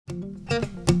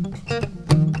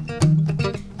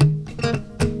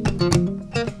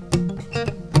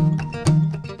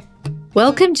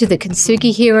Welcome to the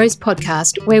Kintsugi Heroes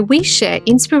podcast, where we share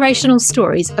inspirational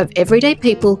stories of everyday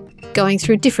people going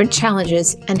through different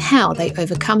challenges and how they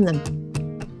overcome them.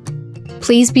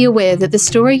 Please be aware that the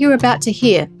story you're about to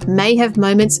hear may have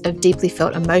moments of deeply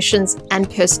felt emotions and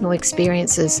personal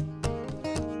experiences.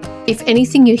 If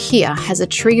anything you hear has a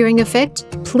triggering effect,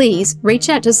 please reach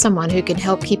out to someone who can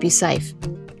help keep you safe.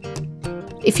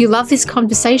 If you love this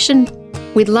conversation,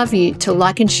 we'd love you to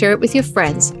like and share it with your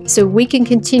friends so we can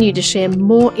continue to share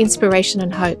more inspiration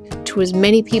and hope to as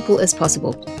many people as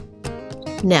possible.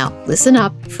 Now, listen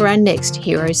up for our next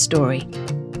hero story.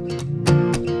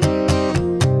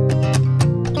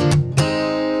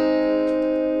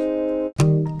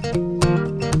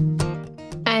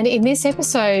 And in this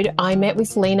episode, I met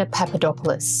with Lena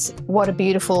Papadopoulos. What a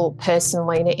beautiful person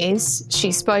Lena is.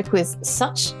 She spoke with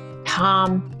such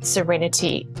calm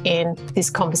serenity in this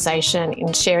conversation,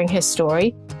 in sharing her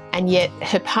story, and yet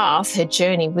her path, her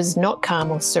journey was not calm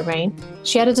or serene.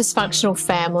 She had a dysfunctional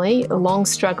family, a long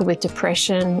struggle with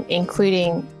depression,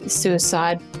 including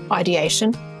suicide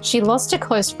ideation. She lost a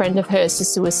close friend of hers to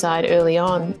suicide early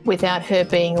on without her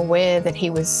being aware that he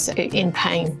was in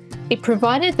pain. It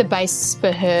provided the basis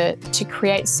for her to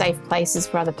create safe places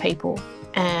for other people.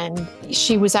 And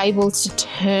she was able to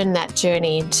turn that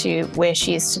journey into where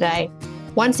she is today.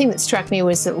 One thing that struck me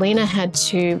was that Lena had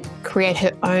to create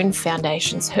her own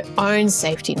foundations, her own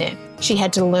safety net. She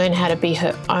had to learn how to be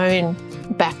her own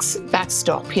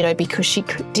backstop, because she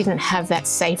didn't have that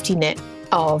safety net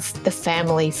of the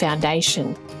family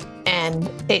foundation.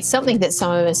 And it's something that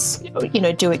some of us,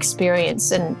 do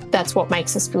experience, and that's what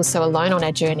makes us feel so alone on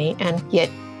our journey. And yet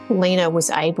Lena was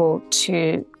able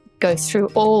to go through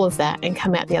all of that and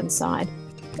come out the other side.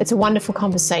 It's a wonderful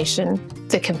conversation.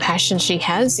 The compassion she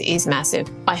has is massive.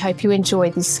 I hope you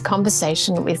enjoy this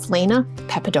conversation with Lena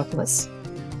Papadopoulos.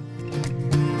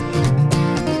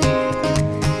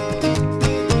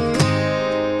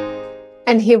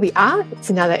 And here we are.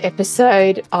 It's another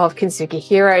episode of Kintsugi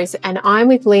Heroes, and I'm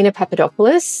with Lena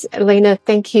Papadopoulos. Lena,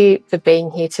 thank you for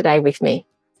being here today with me.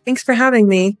 Thanks for having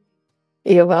me.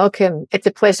 You're welcome. It's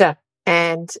a pleasure.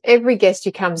 And every guest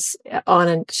who comes on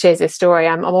and shares their story,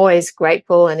 I'm always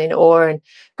grateful and in awe and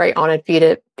very honoured for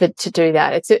you to do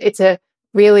that. It's a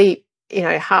really,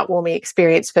 heartwarming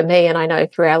experience for me, and I know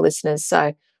for our listeners.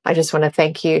 So I just want to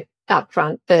thank you up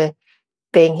front for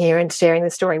being here and sharing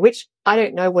the story, which I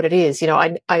don't know what it is.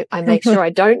 I make sure I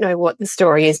don't know what the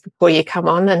story is before you come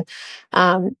on.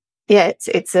 And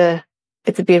it's a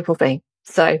beautiful thing.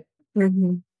 So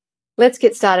Let's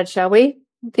get started, shall we?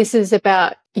 This is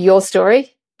about your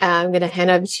story. I'm going to hand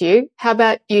over to you. How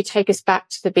about you take us back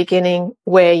to the beginning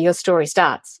where your story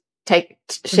starts?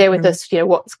 Share with us,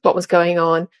 what was going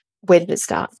on. Where did it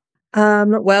start?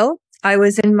 Well, I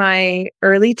was in my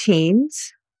early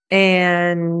teens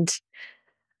and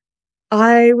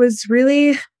I was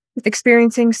really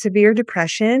experiencing severe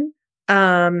depression.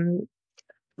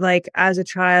 Like as a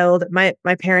child, my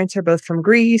parents are both from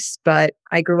Greece, but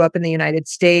I grew up in the United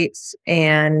States,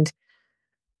 and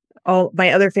all my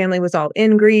other family was all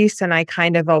in Greece, and I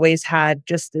kind of always had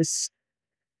just this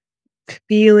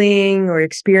feeling or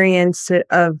experience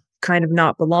of kind of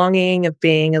not belonging, of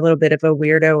being a little bit of a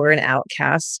weirdo or an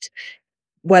outcast,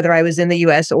 whether I was in the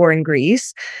US or in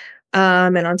Greece.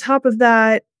 And on top of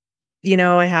that,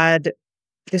 I had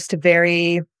just a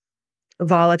very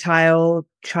volatile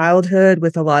childhood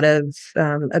with a lot of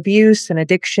abuse and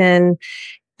addiction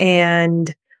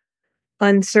and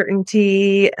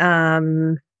uncertainty.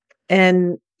 I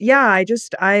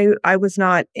was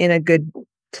not in a good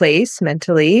place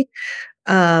mentally.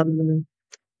 And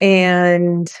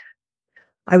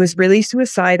I was really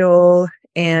suicidal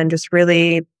and just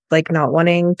really not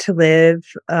wanting to live.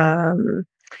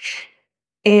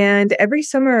 And every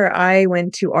summer I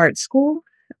went to art school.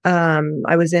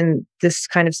 I was in this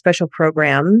kind of special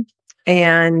program,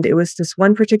 and it was this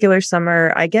one particular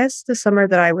summer, I guess the summer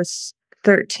that I was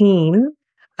 13.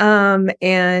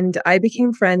 And I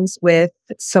became friends with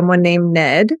someone named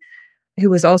Ned, who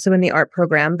was also in the art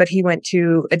program, but he went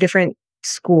to a different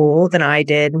school than I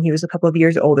did. And he was a couple of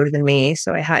years older than me.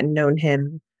 So I hadn't known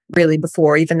him really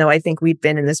before, even though I think we'd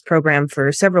been in this program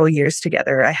for several years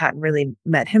together. I hadn't really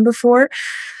met him before.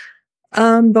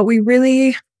 But we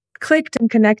really clicked and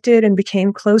connected and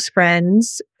became close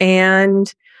friends.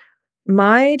 And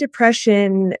my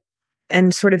depression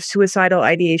and sort of suicidal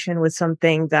ideation was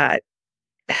something that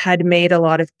had made a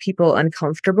lot of people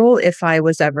uncomfortable if I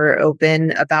was ever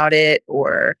open about it,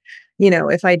 or,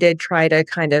 if I did try to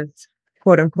kind of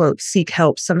quote unquote seek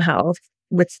help somehow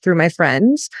through my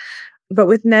friends. But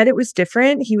with Ned, it was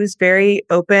different. He was very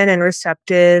open and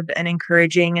receptive and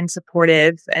encouraging and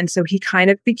supportive. And so he kind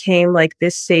of became like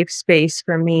this safe space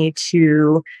for me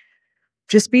to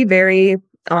just be very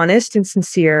honest and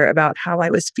sincere about how I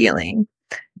was feeling.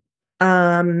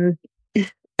 Um,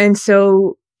 and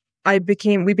so we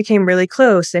became really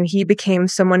close, and he became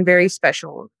someone very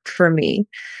special for me,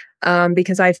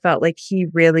 because I felt like he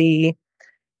really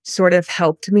sort of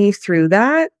helped me through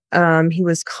that. He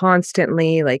was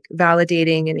constantly like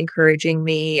validating and encouraging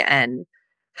me and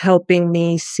helping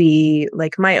me see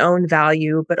like my own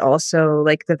value, but also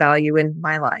like the value in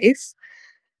my life.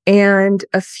 And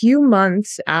a few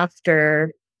months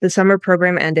after the summer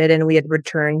program ended and we had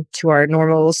returned to our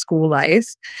normal school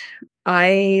life,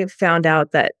 I found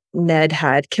out that Ned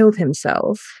had killed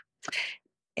himself.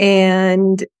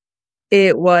 And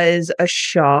it was a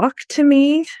shock to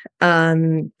me,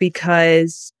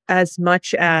 because as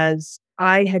much as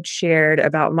I had shared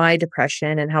about my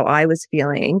depression and how I was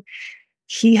feeling,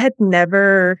 he had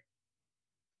never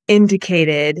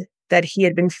indicated that he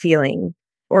had been feeling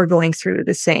or going through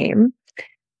the same.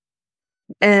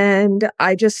 And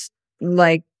I just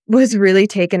like was really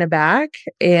taken aback.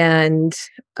 And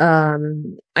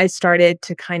I started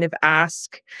to kind of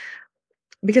ask,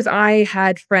 because I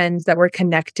had friends that were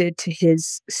connected to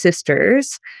his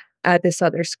sisters at this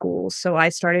other school. So I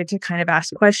started to kind of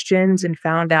ask questions and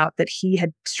found out that he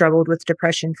had struggled with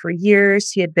depression for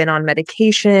years. He had been on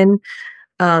medication,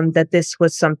 that this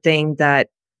was something that,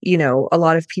 a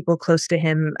lot of people close to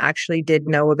him actually did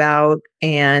know about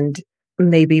and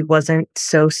maybe wasn't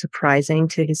so surprising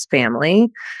to his family.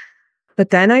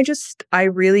 But then I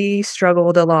really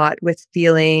struggled a lot with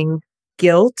feeling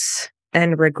guilt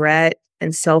and regret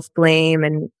and self-blame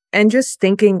and just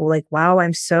thinking like, wow,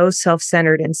 I'm so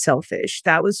self-centered and selfish.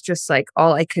 That was just like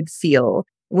all I could feel,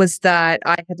 was that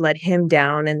I had let him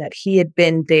down and that he had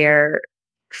been there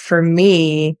for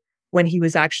me when he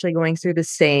was actually going through the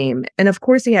same. And of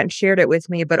course he hadn't shared it with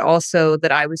me, but also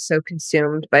that I was so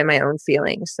consumed by my own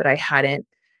feelings that I hadn't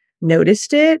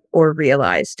noticed it or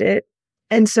realized it.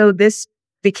 And so this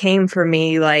became for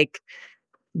me like,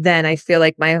 then I feel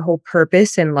like my whole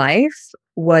purpose in life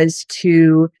was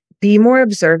to be more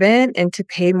observant and to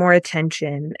pay more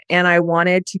attention. And I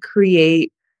wanted to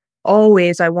create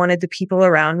I wanted the people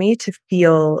around me to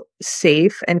feel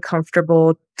safe and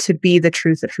comfortable to be the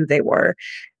truth of who they were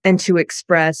and to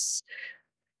express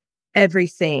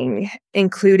everything,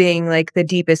 including like the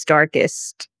deepest,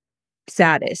 darkest,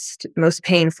 saddest, most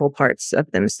painful parts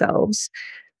of themselves.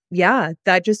 Yeah,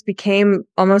 that just became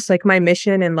almost like my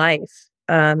mission in life,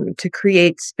 to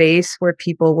create space where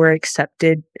people were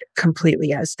accepted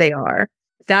completely as they are.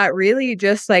 That really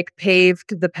just like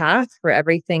paved the path for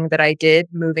everything that I did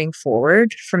moving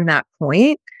forward from that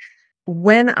point.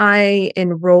 When I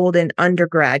enrolled in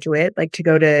undergraduate, like to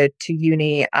go to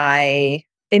uni, I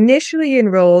initially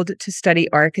enrolled to study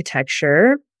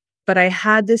architecture, but I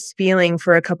had this feeling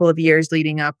for a couple of years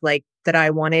leading up, like that I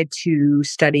wanted to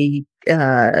study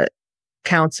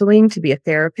counseling, to be a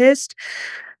therapist.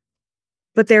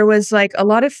 But there was like a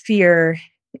lot of fear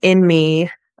in me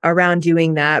around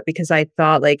doing that because I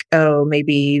thought like, oh,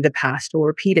 maybe the past will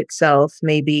repeat itself.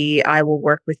 Maybe I will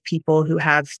work with people who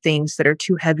have things that are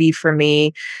too heavy for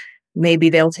me. Maybe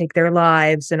they'll take their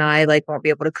lives and I like won't be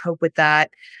able to cope with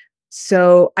that.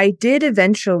 So I did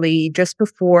eventually, just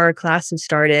before classes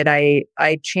started, I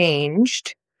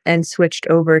changed and switched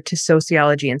over to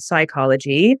sociology and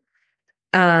psychology.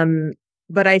 Um,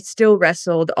 but I still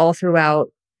wrestled all throughout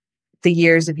the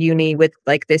years of uni with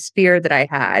like this fear that I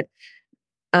had.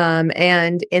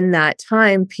 And in that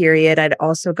time period, I'd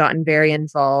also gotten very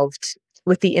involved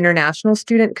with the international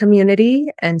student community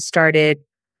and started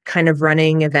kind of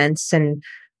running events and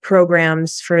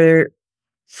programs for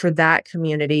that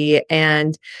community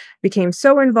and became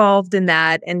so involved in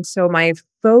that. And so my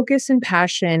focus and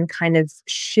passion kind of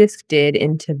shifted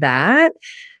into that.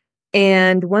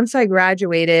 And once I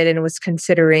graduated and was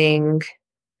considering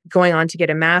going on to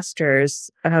get a master's,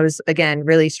 I was again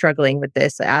really struggling with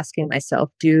this, asking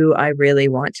myself, do I really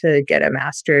want to get a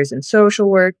master's in social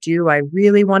work? Do I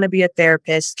really want to be a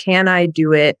therapist? Can I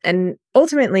do it? And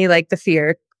ultimately, like the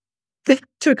fear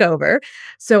took over.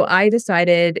 So I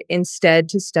decided instead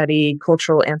to study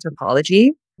cultural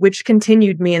anthropology, which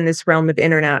continued me in this realm of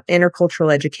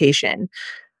intercultural education.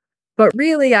 But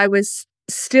really, I was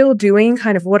still doing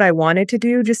kind of what I wanted to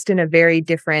do, just in a very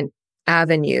different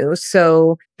avenue.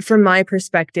 So, from my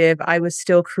perspective, I was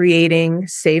still creating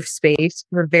safe space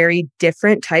for very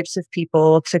different types of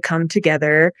people to come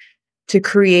together to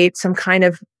create some kind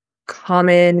of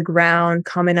common ground,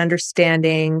 common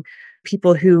understanding,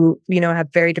 people who, have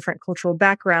very different cultural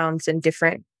backgrounds and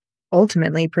different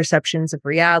ultimately perceptions of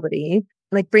reality,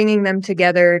 like bringing them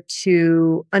together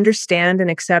to understand and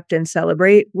accept and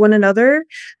celebrate one another.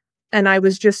 And I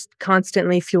was just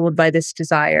constantly fueled by this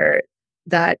desire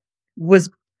that was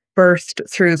birthed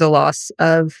through the loss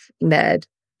of Ned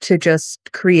to just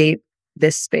create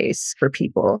this space for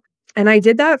people. And I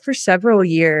did that for several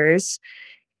years.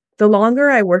 The longer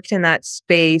I worked in that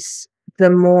space, the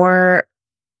more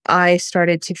I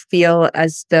started to feel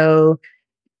as though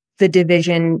the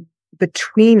division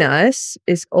between us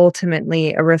is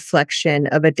ultimately a reflection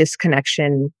of a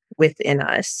disconnection within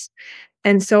us.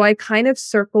 And so I kind of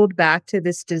circled back to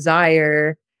this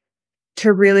desire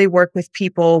to really work with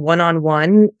people one on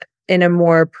one in a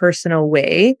more personal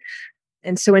way.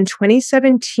 And so in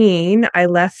 2017, I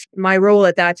left my role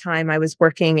at that time. I was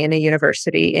working in a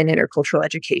university in intercultural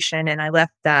education, and I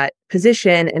left that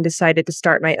position and decided to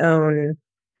start my own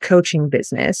coaching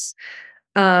business,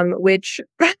 which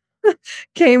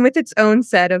came with its own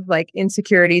set of like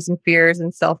insecurities and fears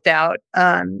and self-doubt,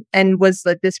 and was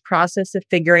like this process of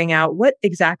figuring out what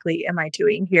exactly am I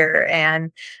doing here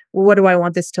and what do I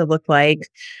want this to look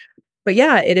like. But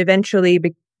yeah, it eventually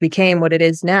became what it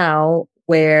is now,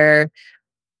 where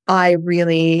I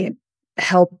really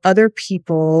help other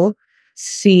people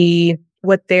see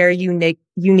what their unique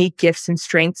gifts and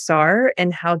strengths are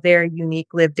and how their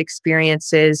unique lived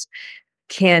experiences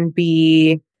can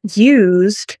be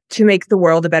used to make the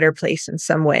world a better place in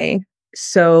some way.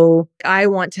 So I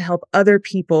want to help other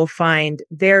people find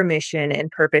their mission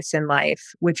and purpose in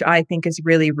life, which I think is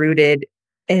really rooted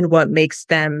in what makes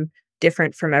them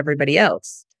different from everybody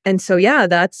else. And so, yeah,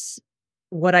 that's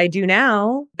what I do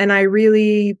now. And I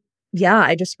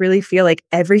just really feel like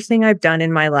everything I've done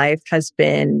in my life has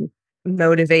been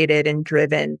motivated and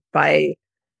driven by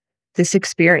this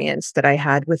experience that I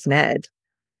had with Ned.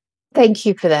 Thank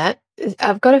you for that.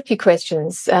 I've got a few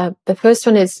questions. The first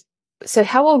one is, so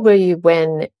how old were you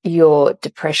when your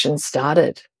depression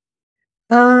started?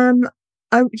 Um,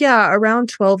 around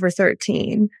 12 or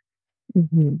 13.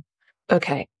 Mm-hmm.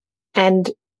 Okay. And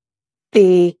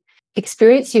the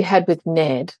experience you had with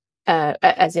Ned,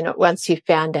 as in once you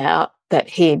found out that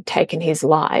he had taken his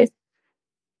life,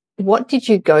 what did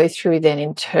you go through then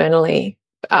internally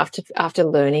after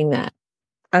learning that?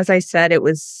 As I said,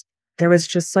 there was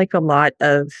just like a lot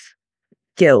of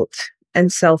guilt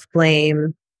and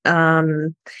self-blame.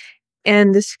 And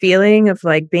this feeling of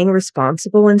like being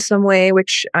responsible in some way,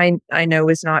 which I know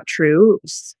is not true.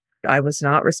 I was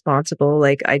not responsible.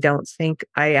 Like, I don't think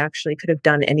I actually could have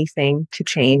done anything to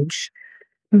change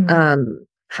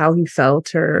how he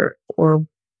felt or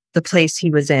the place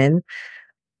he was in.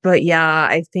 But yeah,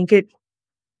 I think it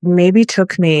maybe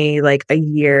took me like a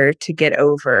year to get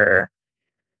over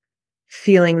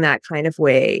feeling that kind of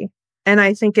way. And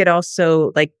I think it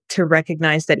also like to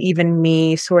recognize that even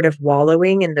me sort of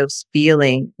wallowing in those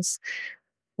feelings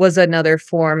was another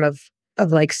form of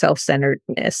like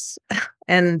self-centeredness,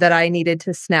 and that I needed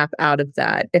to snap out of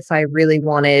that if I really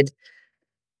wanted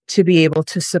to be able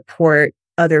to support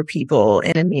other people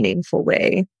in a meaningful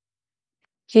way.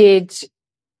 Did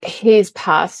his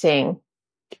passing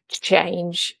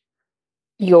change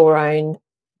your own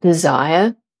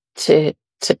desire to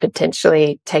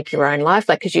potentially take your own life?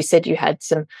 Like, because you said you had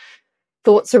some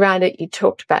thoughts around it, you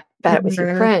talked about it with your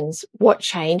Mhm. friends. What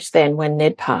changed then when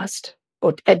Ned passed?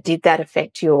 Or did that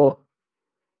affect your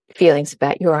feelings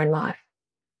about your own life?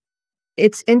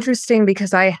 It's interesting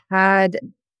because I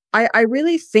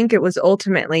really think it was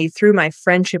ultimately through my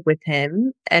friendship with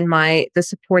him and the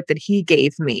support that he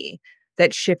gave me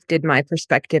that shifted my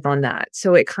perspective on that.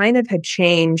 So it kind of had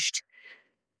changed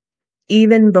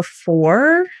even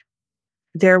before.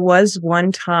 There was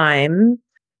one time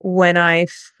when I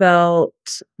felt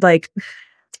like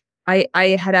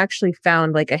I had actually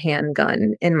found like a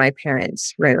handgun in my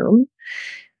parents' room,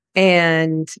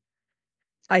 and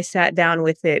I sat down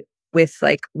with it with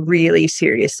like really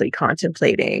seriously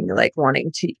contemplating like wanting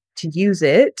to use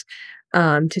it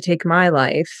to take my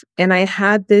life. And I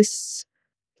had this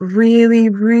really,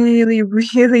 really,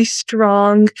 really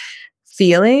strong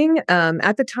feeling.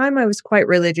 At the time I was quite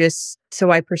religious,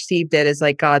 so I perceived it as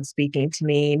like God speaking to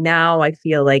me. Now I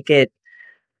feel like it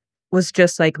was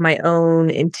just like my own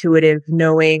intuitive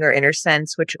knowing or inner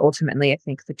sense, which ultimately I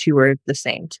think the two are the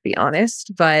same, to be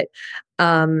honest. But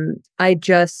I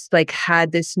just like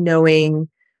had this knowing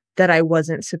that I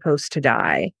wasn't supposed to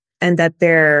die, and that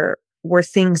there were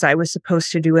things I was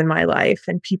supposed to do in my life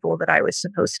and people that I was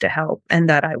supposed to help, and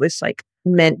that I was like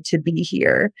meant to be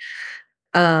here.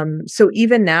 So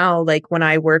even now, like when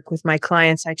I work with my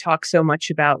clients, I talk so much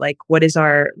about like what is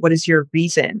your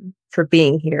reason for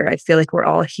being here? I feel like we're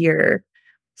all here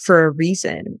for a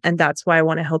reason. And that's why I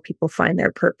want to help people find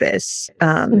their purpose.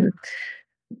 Mm.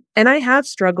 And I have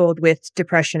struggled with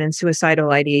depression and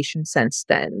suicidal ideation since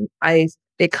then.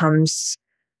 It comes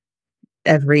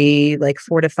every like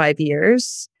 4 to 5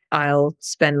 years. I'll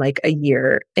spend like a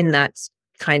year in that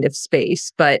kind of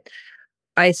space, but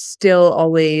I still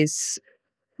always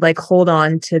like hold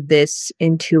on to this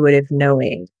intuitive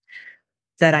knowing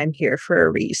that I'm here for a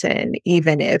reason,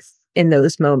 even if in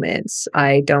those moments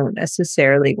I don't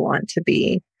necessarily want to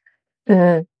be.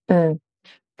 Mm, mm.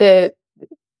 The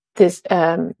this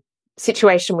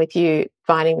situation with you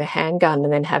finding the handgun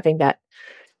and then having that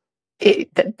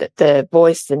the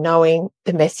voice, the knowing,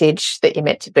 the message that you're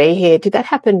meant to be here. Did that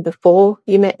happen before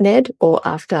you met Ned or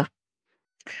after?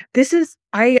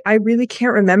 I really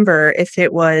can't remember if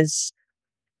it was.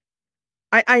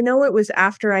 I know it was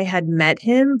after I had met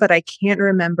him, but I can't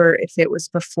remember if it was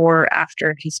before or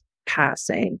after his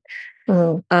passing.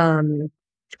 Mm, Um,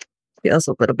 Feels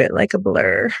a little bit like a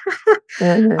blur.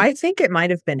 mhm, I think it might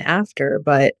have been after,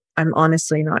 but I'm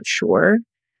honestly not sure.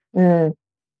 mm.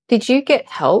 Did you get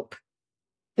help?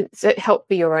 Does it help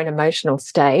for your own emotional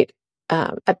state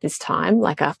at this time,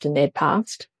 like after Ned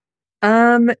passed?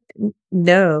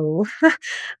 No.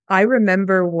 I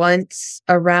remember once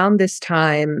around this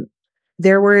time,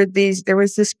 there was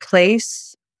this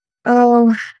place.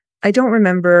 Oh, I don't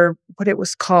remember what it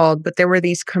was called, but there were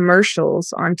these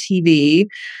commercials on TV.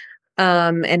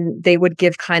 And they would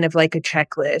give kind of like a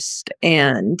checklist.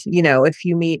 And, if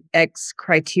you meet X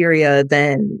criteria,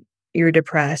 then you're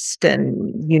depressed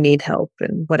and you need help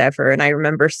and whatever. And I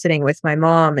remember sitting with my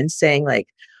mom and saying, like,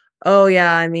 oh,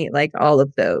 yeah, I meet like all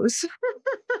of those.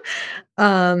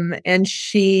 Um, and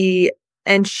she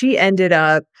and she ended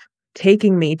up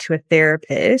taking me to a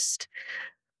therapist,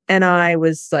 and I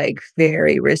was like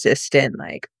very resistant,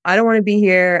 like, I don't want to be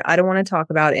here. I don't want to talk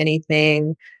about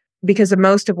anything because of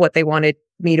most of what they wanted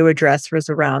me to address was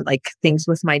around like things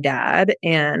with my dad.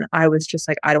 And I was just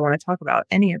like, I don't want to talk about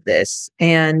any of this.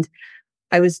 And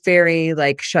I was very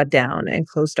like shut down and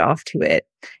closed off to it.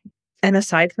 And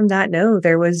aside from that, no,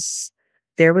 there was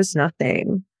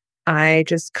nothing. I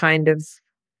just kind of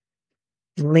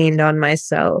leaned on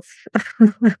myself.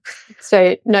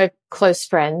 So no close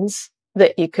friends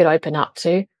that you could open up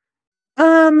to?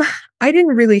 Um, I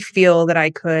didn't really feel that I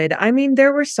could. I mean,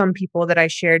 there were some people that I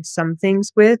shared some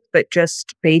things with, but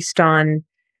just based on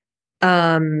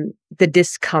the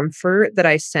discomfort that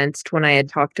I sensed when I had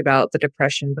talked about the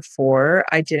depression before,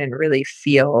 I didn't really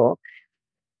feel.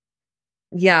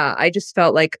 Yeah, I just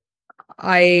felt like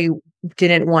I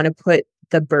didn't want to put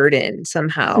the burden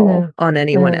somehow Mm, on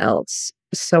anyone mm, else.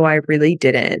 So I really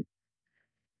didn't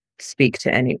speak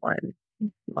to anyone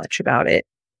much about it.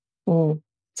 mm.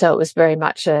 So it was very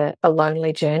much a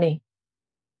lonely journey.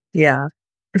 Yeah.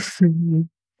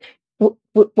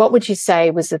 What would you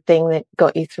say was the thing that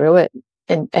got you through it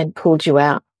and pulled you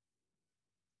out?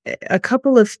 A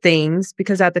couple of things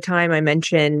because at the time I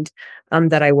mentioned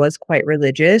that I was quite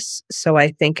religious. So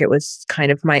I think it was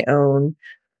kind of my own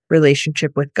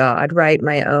relationship with God, right?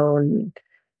 My own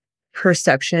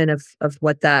perception of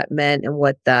what that meant and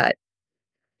what that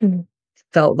Mm,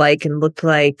 felt like and looked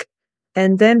like.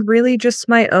 And then really just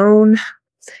my own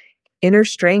inner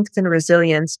strength and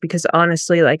resilience because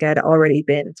honestly, like I'd already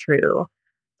been through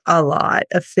a lot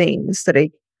of things that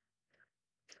a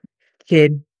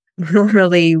kid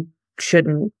normally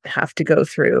shouldn't have to go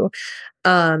through.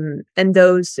 And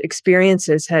those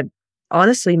experiences had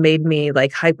honestly made me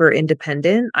like hyper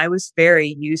independent. I was very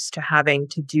used to having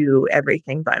to do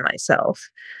everything by myself.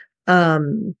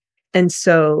 Um, and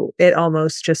so it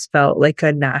almost just felt like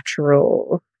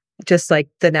just like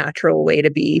the natural way to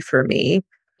be for me.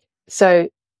 So,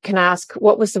 can I ask,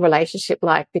 what was the relationship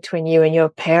like between you and your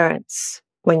parents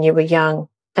when you were young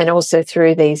and also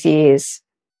through these years?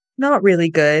 Not really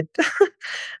good.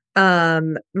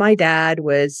 My dad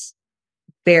was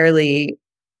barely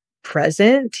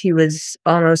present. He was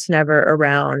almost never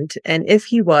around. And if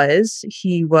he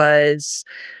was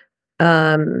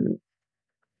um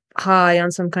high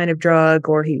on some kind of drug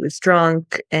or he was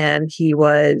drunk and he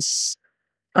was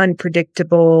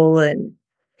unpredictable and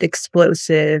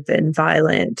explosive and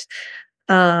violent.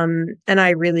 And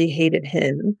I really hated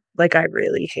him. Like I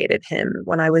really hated him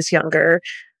when I was younger.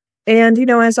 And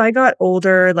as I got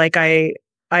older, like I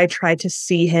tried to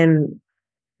see him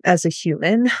as a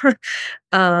human,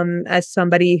 as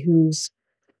somebody whose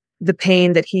the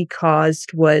pain that he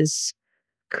caused was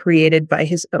created by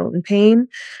his own pain.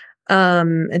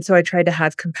 And so I tried to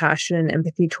have compassion and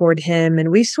empathy toward him. And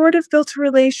we sort of built a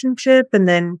relationship. And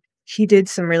then he did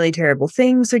some really terrible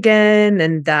things again.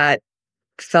 And that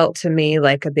felt to me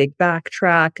like a big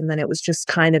backtrack. And then it was just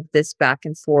kind of this back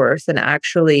and forth. And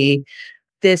actually,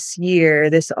 this year,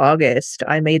 this August,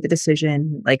 I made the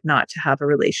decision like not to have a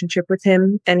relationship with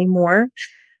him anymore,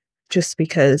 just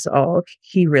because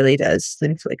he really does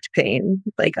inflict pain.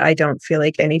 Like, I don't feel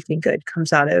like anything good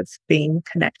comes out of being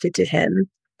connected to him.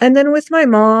 And then with my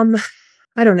mom,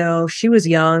 I don't know, she was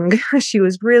young. She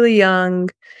was really young,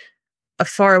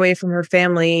 far away from her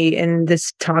family in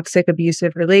this toxic,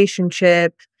 abusive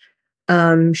relationship.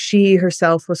 She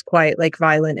herself was quite like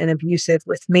violent and abusive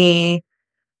with me.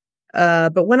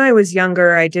 But when I was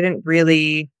younger,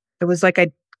 it was like I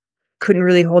couldn't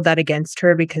really hold that against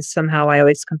her because somehow I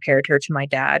always compared her to my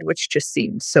dad, which just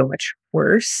seemed so much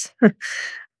worse.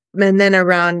 And then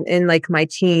around in like my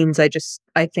teens, I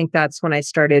think that's when I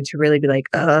started to really be like,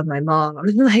 my mom.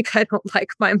 Like, I don't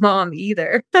like my mom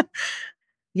either.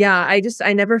 Yeah,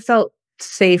 I never felt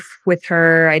safe with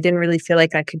her. I didn't really feel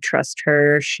like I could trust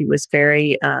her. She was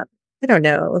very, I don't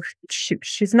know,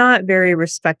 she's not very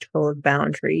respectful of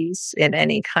boundaries in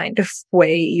any kind of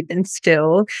way, even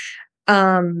still.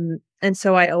 And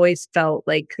so I always felt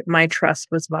like my trust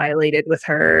was violated with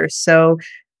her. So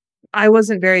I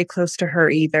wasn't very close to her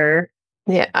either.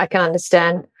 Yeah, I can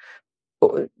understand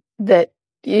that,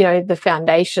 the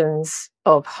foundations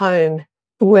of home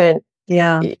weren't,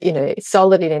 Yeah.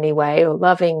 solid in any way or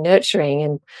loving, nurturing,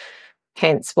 and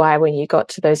hence why when you got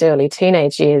to those early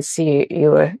teenage years, you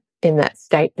were in that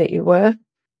state that you were.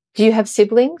 Do you have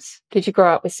siblings? Did you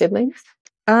grow up with siblings?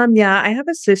 Yeah, I have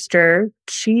a sister.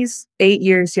 She's 8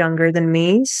 years younger than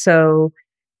me, so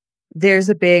there's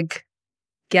a big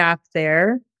gap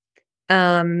there.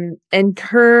 And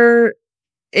her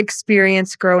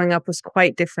experience growing up was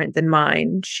quite different than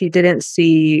mine. She didn't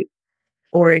see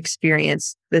or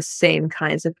experience the same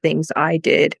kinds of things I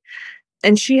did.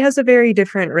 And she has a very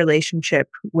different relationship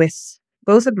with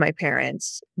both of my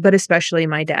parents, but especially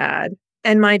my dad.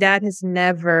 And my dad has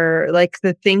never, like,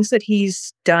 the things that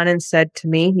he's done and said to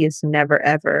me, he has never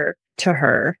ever to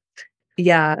her.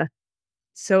 Yeah.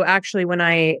 So actually when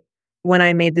I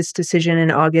made this decision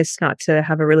in August not to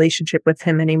have a relationship with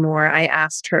him anymore, I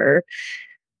asked her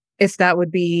if that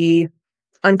would be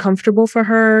uncomfortable for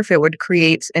her, if it would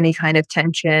create any kind of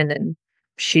tension. And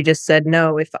she just said,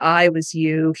 no, if I was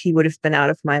you, he would have been out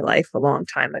of my life a long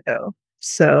time ago.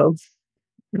 So,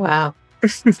 Wow.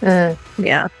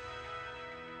 yeah.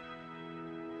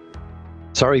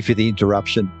 Sorry for the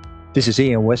interruption. This is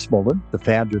Ian Westmoreland, the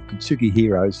founder of Kintsugi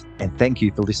Heroes, and thank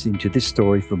you for listening to this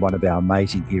story from one of our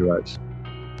amazing heroes.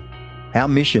 Our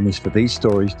mission is for these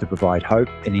stories to provide hope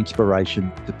and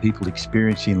inspiration to people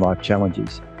experiencing life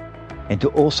challenges, and to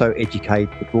also educate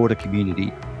the broader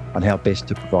community on how best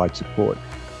to provide support.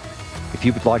 If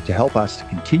you would like to help us to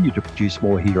continue to produce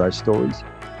more hero stories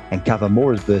and cover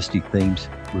more adversity themes,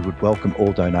 we would welcome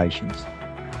all donations.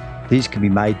 These can be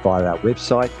made via our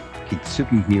website,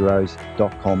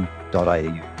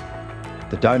 kintsugiheroes.com.au.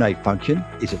 The donate function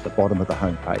is at the bottom of the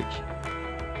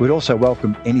homepage. We'd also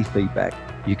welcome any feedback.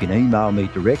 You can email me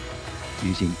direct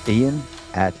using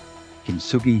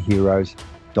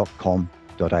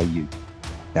ian@kintsugiheroes.com.au.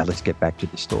 Now let's get back to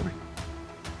the story.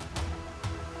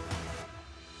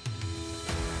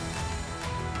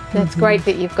 That's great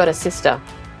that you've got a sister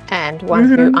and one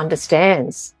who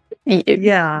understands from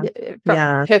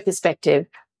her perspective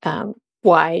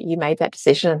why you made that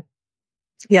decision.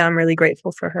 Yeah, I'm really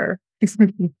grateful for her.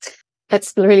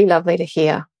 That's really lovely to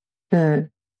hear.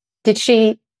 Did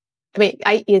she,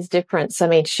 8 years difference,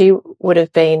 she would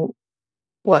have been,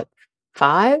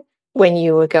 5 when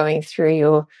you were going through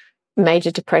your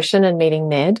major depression and meeting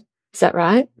Ned? Is that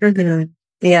right? Mm-hmm.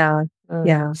 Yeah.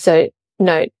 Yeah. So,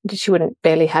 no, she wouldn't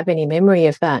barely have any memory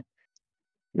of that.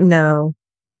 No.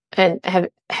 And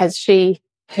has she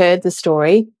heard the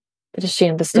story? Does she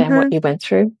understand what you went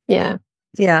through? Yeah.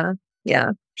 Yeah.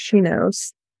 Yeah. She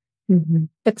knows. Mm-hmm.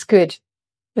 It's good.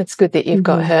 It's good that you've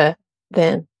got her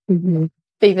then,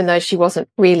 even though she wasn't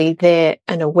really there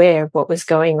and aware of what was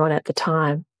going on at the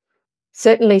time.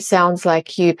 Certainly sounds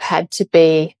like you've had to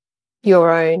be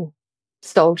your own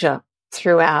soldier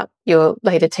throughout your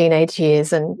later teenage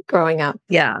years and growing up.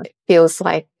 Yeah. It feels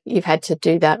like you've had to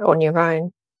do that on your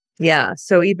own. Yeah.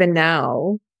 So even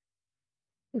now,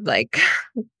 like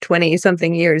 20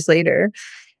 something years later,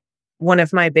 one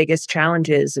of my biggest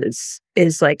challenges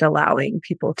is like allowing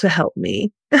people to help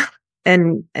me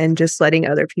and just letting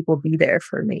other people be there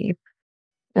for me.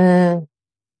 Yeah,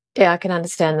 I can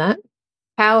understand that.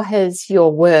 How has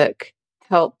your work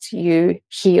helped you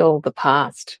heal the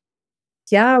past?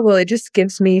 Yeah, well, it just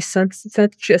gives me such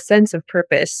a sense of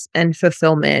purpose and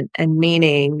fulfillment and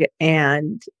meaning.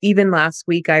 And even last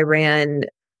week, I ran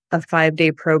a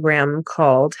 5-day program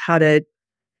called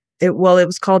it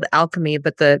was called Alchemy,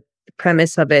 but the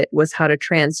premise of it was how to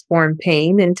transform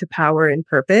pain into power and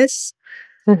purpose.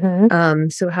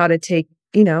 So how to take,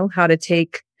 how to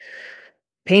take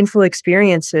painful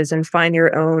experiences and find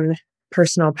your own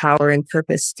personal power and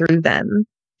purpose through them.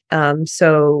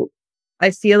 So I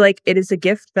feel like it is a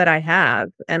gift that I have,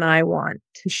 and I want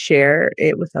to share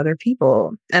it with other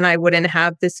people. And I wouldn't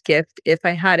have this gift if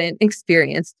I hadn't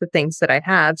experienced the things that I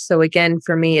have. So again,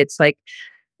 for me, it's like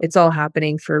it's all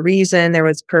happening for a reason. There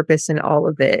was purpose in all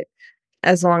of it.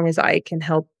 As long as I can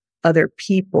help other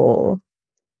people,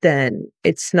 then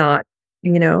it's not,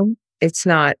 it's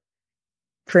not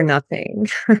for nothing.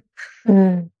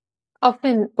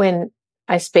 Often when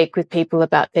I speak with people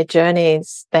about their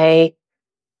journeys, they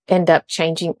end up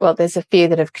changing. Well, there's a few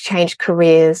that have changed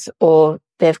careers, or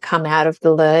they've come out of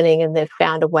the learning and they've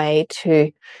found a way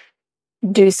to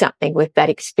do something with that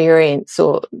experience,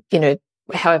 or,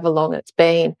 however long it's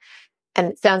been. And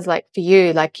it sounds like for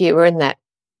you, like you were in that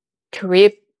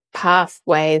career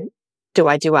pathway. Do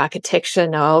I do architecture?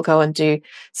 No, I'll go and do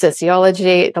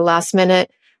sociology at the last minute.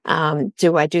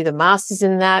 Do I do the master's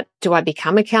in that? Do I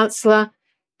become a counselor?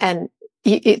 And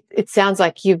it sounds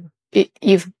like you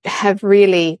have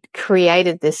really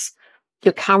created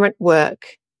your current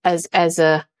work as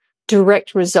a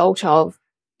direct result of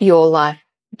your life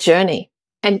journey.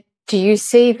 And do you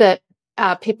see that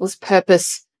people's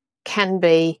purpose can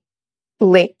be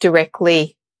linked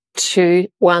directly to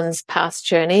one's past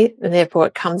journey, and therefore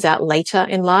it comes out later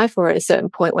in life, or at a certain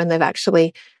point when they've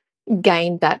actually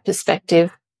gained that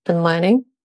perspective and learning?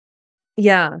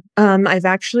 Yeah. I've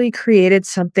actually created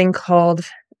something called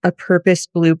a purpose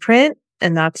blueprint,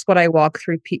 and that's what I walk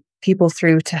through people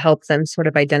through to help them sort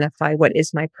of identify what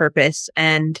is my purpose.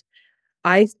 And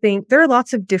I think there are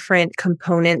lots of different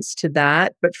components to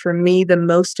that, but for me, the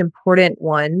most important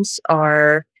ones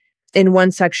are in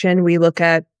one section, we look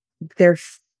at the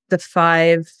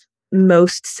 5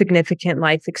 most significant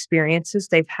life experiences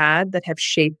they've had that have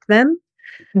shaped them.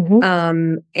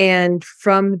 And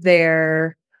from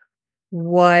there,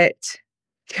 what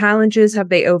challenges have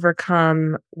they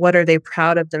overcome? What are they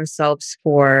proud of themselves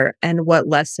for? And what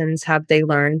lessons have they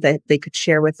learned that they could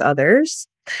share with others?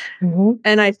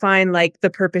 And I find like the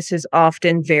purpose is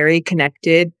often very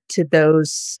connected to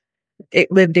those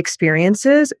lived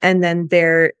experiences. And then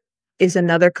there is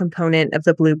another component of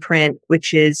the blueprint,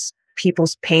 which is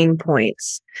people's pain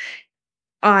points.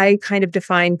 I kind of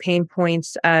define pain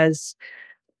points as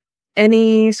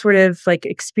any sort of like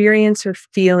experience or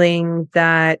feeling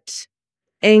that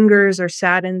angers or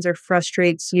saddens or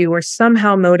frustrates you or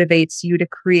somehow motivates you to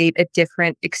create a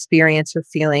different experience or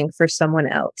feeling for someone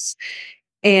else.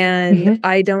 And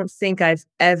I don't think I've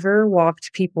ever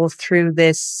walked people through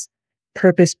this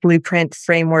purpose blueprint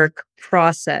framework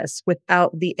process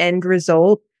without the end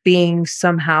result being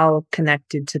somehow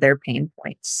connected to their pain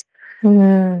points.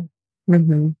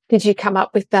 Did you come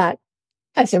up with that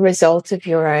as a result of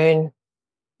your own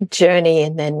journey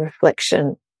and then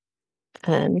reflection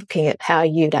and looking at how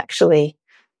you'd actually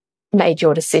made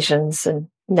your decisions and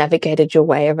navigated your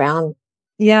way around?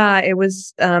 Yeah, it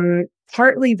was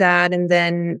partly that. And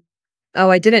then,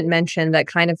 I didn't mention that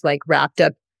kind of like wrapped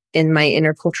up in my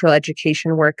intercultural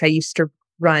education work. I used to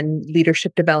run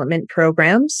leadership development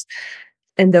programs,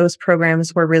 and those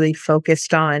programs were really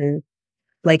focused on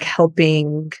like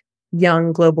helping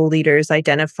young global leaders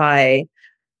identify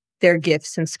their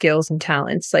gifts and skills and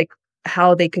talents, like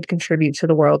how they could contribute to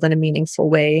the world in a meaningful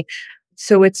way.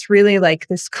 So it's really like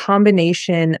this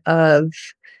combination of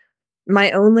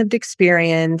my own lived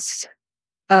experience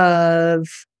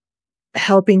of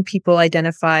helping people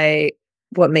identify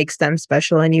what makes them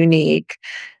special and unique.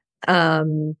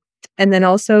 And then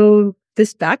also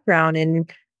this background in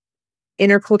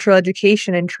intercultural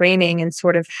education and training and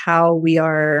sort of how we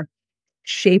are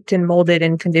shaped and molded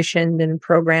and conditioned and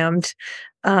programmed.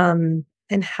 And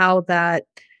how that,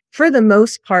 for the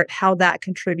most part, how that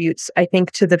contributes, I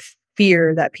think, to the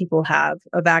fear that people have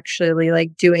of actually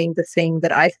like doing the thing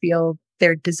that I feel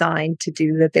they're designed to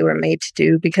do, that they were made to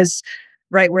do. Because,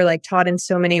 right, we're like taught in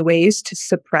so many ways to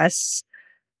suppress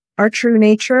our true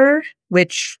nature,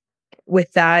 which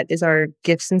with that is our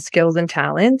gifts and skills and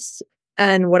talents.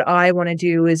 And what I want to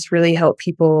do is really help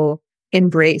people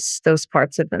embrace those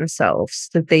parts of themselves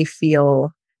that they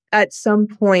feel at some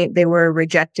point they were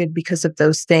rejected because of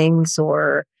those things,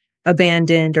 or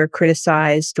abandoned or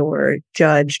criticized or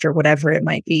judged or whatever it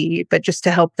might be. But just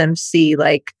to help them see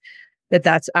like that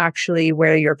that's actually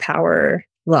where your power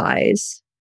lies.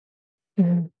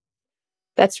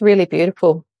 That's really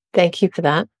beautiful. Thank you for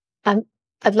that.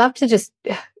 I'd love to just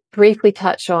briefly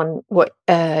touch on what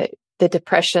the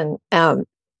depression,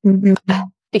 Mhm.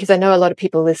 because I know a lot of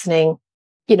people listening,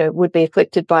 would be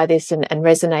afflicted by this and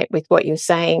resonate with what you're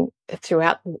saying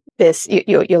throughout this,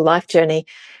 your life journey.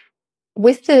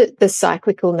 With the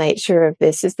cyclical nature of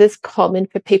this, is this common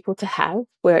for people to have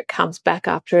where it comes back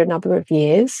after a number of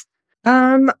years?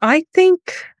 I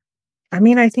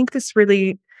think this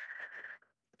really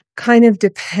kind of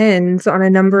depends on a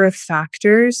number of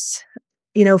factors.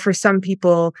 For some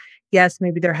people, yes,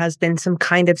 maybe there has been some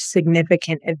kind of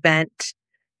significant event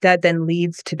that then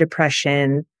leads to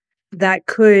depression. That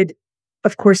could,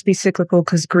 of course, be cyclical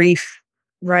because grief,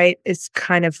 right, is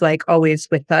kind of like always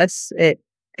with us. It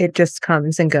just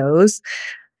comes and goes.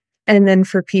 And then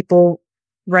for people,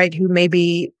 right, who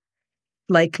maybe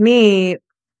like me,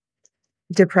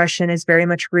 depression is very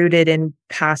much rooted in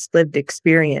past lived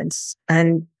experience.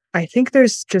 And I think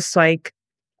there's just like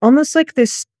almost like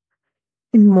this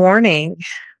mourning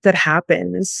that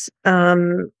happens,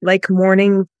 like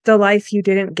mourning the life you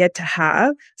didn't get to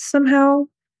have somehow.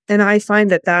 And I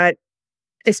find that,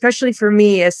 especially for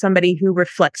me as somebody who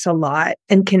reflects a lot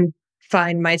and can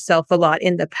find myself a lot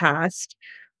in the past,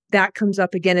 that comes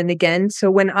up again and again. So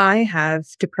when I have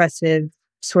depressive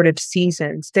sort of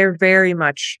seasons, they're very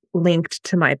much linked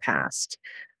to my past.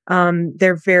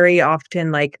 They're very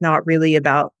often like not really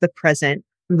about the present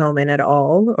moment at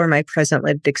all or my present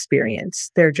lived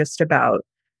experience. They're just about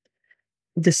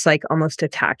this like almost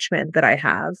attachment that I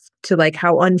have to like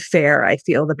how unfair I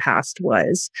feel the past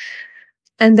was.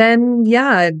 And then,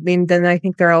 yeah, then I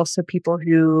think there are also people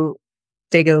who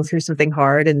they go through something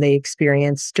hard and they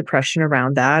experience depression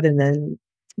around that. And then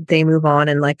they move on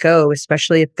and let go,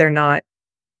 especially if they're not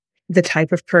the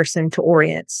type of person to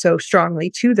orient so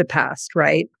strongly to the past,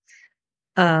 right?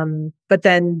 But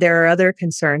then there are other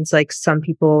concerns, like some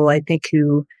people I think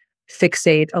who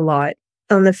fixate a lot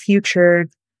on the future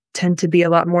tend to be a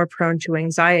lot more prone to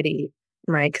anxiety,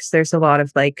 right? Because there's a lot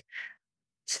of like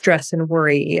stress and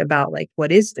worry about like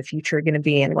what is the future going to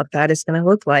be and what that is going to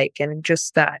look like, and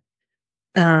just that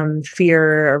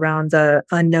fear around the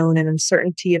unknown and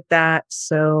uncertainty of that.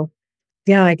 So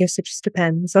yeah, I guess it just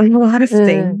depends on a lot of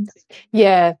things.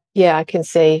 Yeah, I can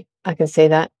see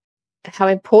that. How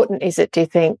important is it, do you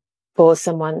think, for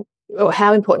someone, or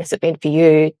how important has it been for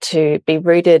you to be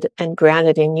rooted and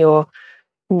grounded in your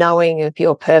knowing of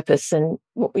your purpose and,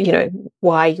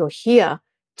 why you're here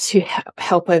to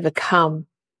help overcome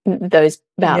those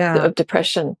bouts Yeah. of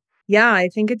depression? Yeah, I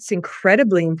think it's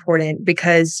incredibly important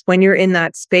because when you're in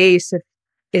that space,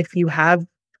 if you have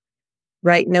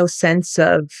right no sense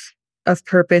of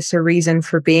purpose or reason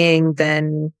for being,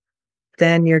 then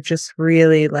you're just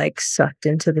really like sucked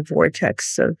into the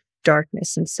vortex of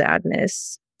darkness and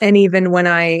sadness. And even when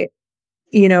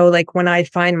like when I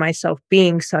find myself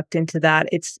being sucked into that,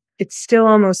 it's still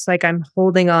almost like I'm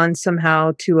holding on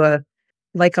somehow to a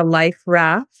like a life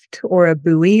raft or a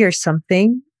buoy or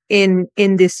something in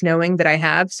this knowing that I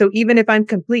have. So even if I'm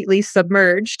completely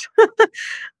submerged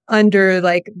under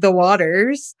like the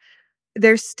waters,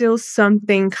 there's still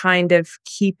something kind of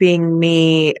keeping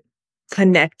me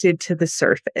connected to the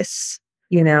surface,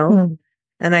 you know? Mm.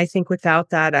 And I think without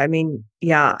that,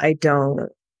 yeah, I don't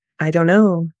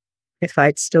know if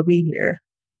I'd still be here.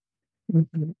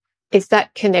 Mhm. Is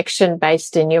that connection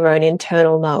based in your own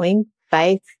internal knowing,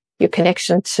 faith, your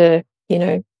connection to,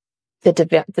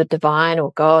 the divine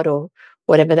or God or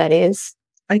whatever that is?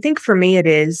 I think for me it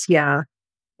is, yeah.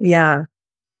 Yeah.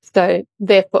 So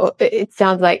therefore, it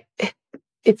sounds like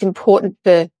it's important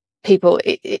for people,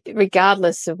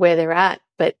 regardless of where they're at,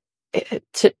 but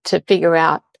to figure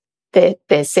out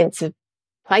their sense of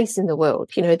place in the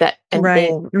world, that, and Right.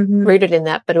 being Mhm. rooted in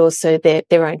that, but also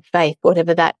their own faith,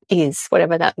 whatever that is,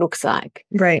 whatever that looks like.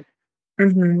 Right.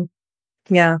 Mhm.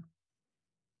 Yeah.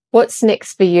 What's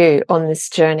next for you on this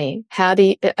journey? How do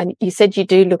you, and you said you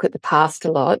do look at the past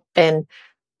a lot, and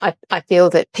I feel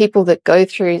that people that go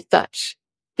through such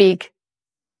big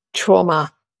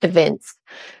trauma events,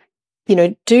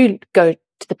 do go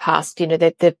to the past.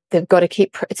 They've got to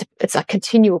keep. It's a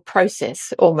continual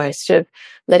process almost of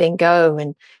letting go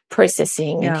and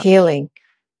processing and Yeah. healing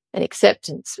and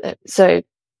acceptance. So,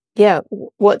 yeah,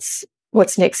 what's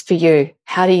next for you?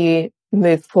 How do you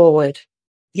move forward?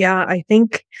 Yeah,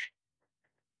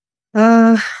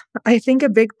 uh I think a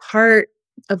big part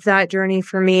of that journey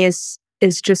for me is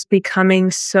just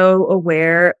becoming so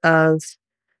aware of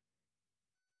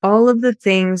all of the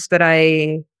things that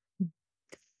I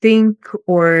think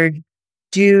or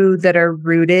do that are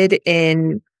rooted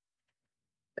in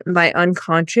my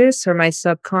unconscious or my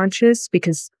subconscious,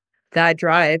 because that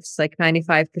drives like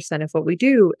 95% of what we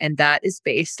do. And that is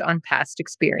based on past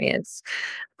experience.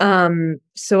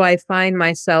 So I find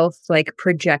myself like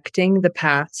projecting the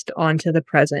past onto the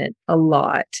present a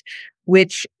lot,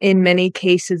 which in many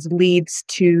cases leads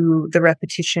to the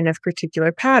repetition of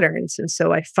particular patterns. And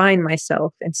so I find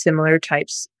myself in similar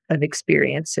types of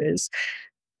experiences.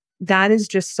 That is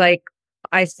just like,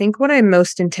 I think what I'm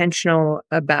most intentional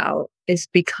about is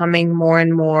becoming more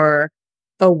and more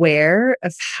aware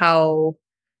of how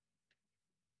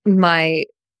my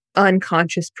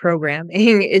unconscious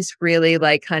programming is really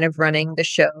like kind of running the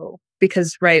show.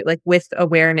 Because, right, like with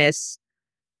awareness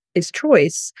is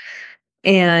choice.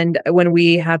 And when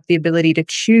we have the ability to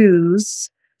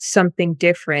choose something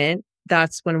different,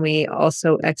 that's when we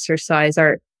also exercise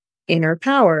our inner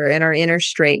power and our inner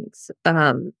strength.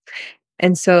 And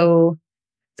so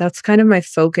that's kind of my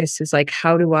focus, is like,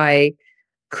 how do I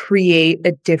create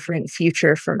a different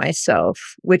future for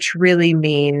myself, which really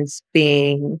means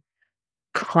being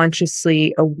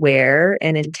consciously aware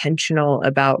and intentional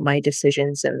about my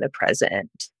decisions in the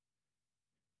present.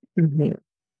 Mm-hmm.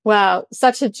 Wow,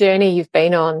 such a journey you've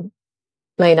been on,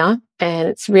 Lena, and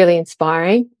it's really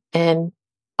inspiring. And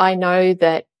I know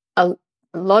that a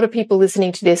lot of people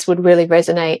listening to this would really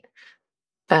resonate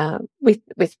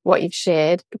with what you've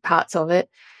shared, parts of it.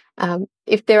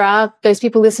 If there are those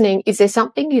people listening, is there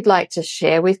something you'd like to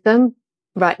share with them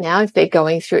right now if they're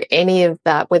going through any of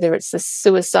that, whether it's the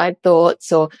suicide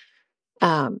thoughts or,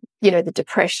 the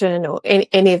depression or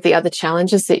any of the other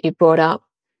challenges that you brought up?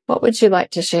 What would you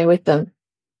like to share with them?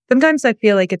 Sometimes I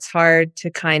feel like it's hard to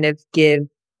kind of give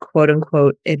quote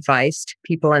unquote advice to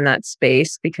people in that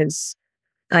space, because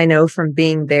I know from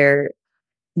being there,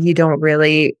 you don't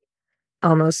really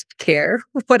almost care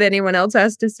what anyone else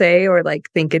has to say or like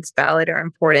think it's valid or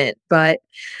important. But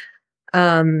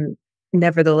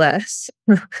nevertheless,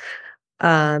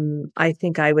 I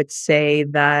think I would say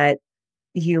that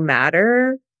you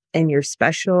matter and you're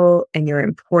special and you're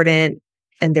important,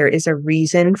 and there is a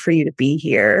reason for you to be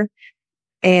here.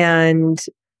 And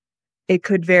it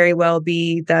could very well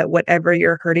be that whatever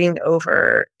you're hurting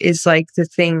over is like the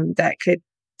thing that could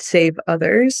save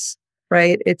others,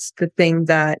 right? It's the thing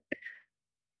that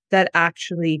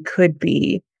actually could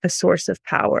be a source of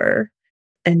power.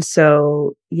 And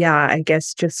so, yeah, I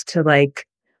guess just to like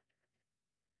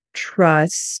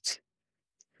trust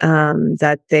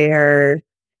that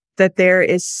there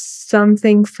is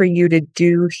something for you to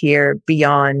do here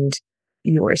beyond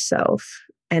yourself,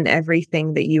 and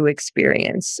everything that you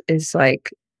experience is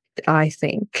like, I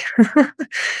think,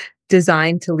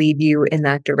 designed to lead you in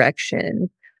that direction.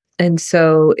 And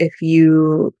so if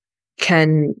you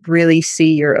can really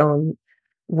see your own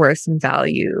worth and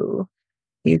value,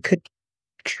 you could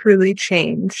truly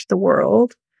change the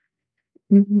world.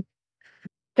 Mm-hmm.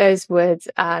 Those words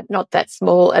are not that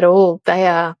small at all. They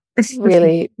are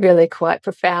really, really quite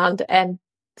profound and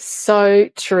so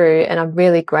true. And I'm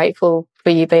really grateful for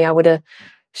you being able to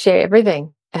share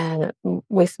everything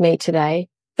with me today.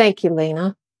 Thank you,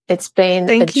 Lena. It's been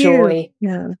a joy.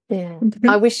 Yeah.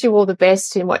 I wish you all the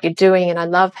best in what you're doing, and I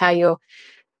love how you're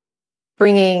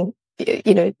bringing,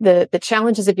 the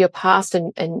challenges of your past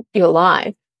and your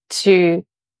life to,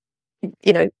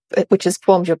 which has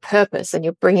formed your purpose, and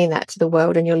you're bringing that to the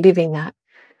world and you're living that.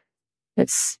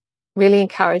 It's really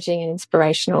encouraging and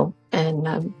inspirational,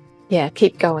 and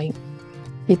keep going.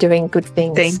 You're doing good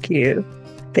things. Thank you.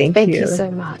 Thank you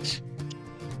so much.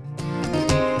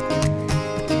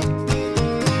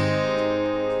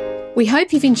 We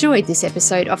hope you've enjoyed this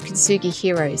episode of Kintsugi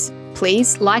Heroes.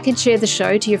 Please like and share the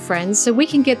show to your friends so we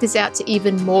can get this out to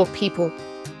even more people.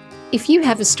 If you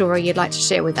have a story you'd like to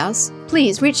share with us,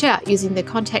 please reach out using the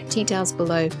contact details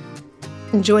below.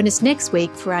 And join us next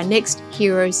week for our next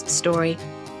hero's story.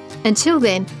 Until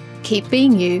then, keep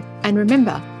being you, and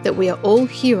remember that we are all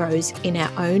heroes in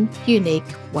our own unique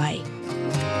way.